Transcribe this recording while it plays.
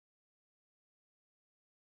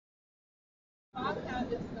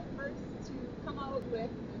is the first to come out with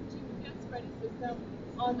a GPS-ready system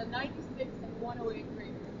on the 96 and 108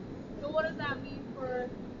 grader. So what does that mean for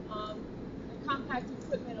the compact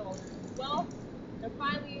equipment owners? Well, they're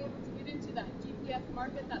finally able to get into that GPS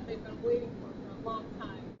market that they've been waiting for a long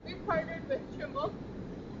time. We've partnered with Trimble,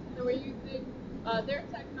 and we're using their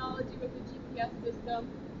technology with the GPS system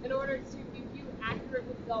in order to give you accurate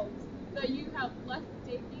results so that you have less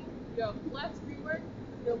staking, you have less rework,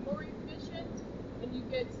 you're more efficient, and you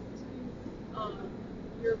get to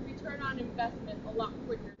your return on investment a lot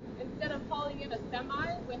quicker. Instead of hauling in a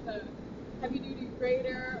semi with a heavy-duty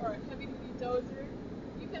grader or a heavy-duty dozer,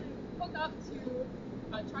 you can hook up to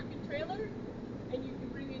a truck and trailer, and you can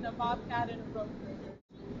bring in a Bobcat and a road grader.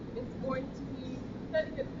 It's going to be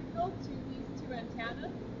sending a signal to these two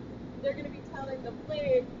antennas. They're going to be telling the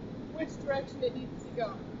blade which direction it needs to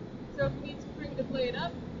go. So if you need to bring the blade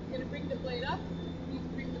up, it's going to bring the blade up. If you need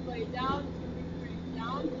to bring the blade down, it's going to bring the blade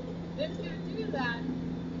down. And it's going to do that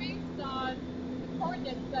based on the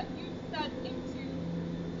coordinates that you set into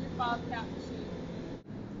your Bobcat machine.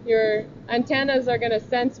 Your antennas are going to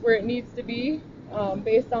sense where it needs to be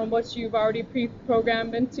based on what you've already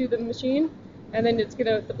pre-programmed into the machine, and then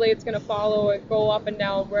the blade's going to follow it, go up and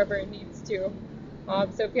down wherever it needs to.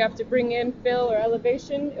 So if you have to bring in fill or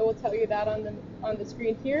elevation, it will tell you that on the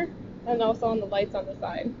screen here, and also on the lights on the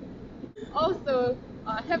side. Also,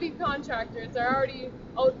 heavy contractors are already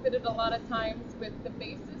outfitted a lot of times with the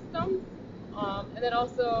base systems, and then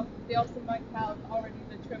they also might have already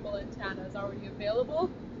the Trimble antennas already available,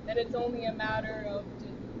 and it's only a matter of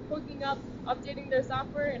just hooking up, updating their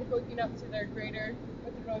software, and hooking up to their grader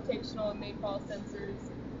with the rotational and mayfall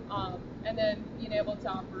sensors, and then being able to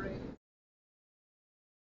operate.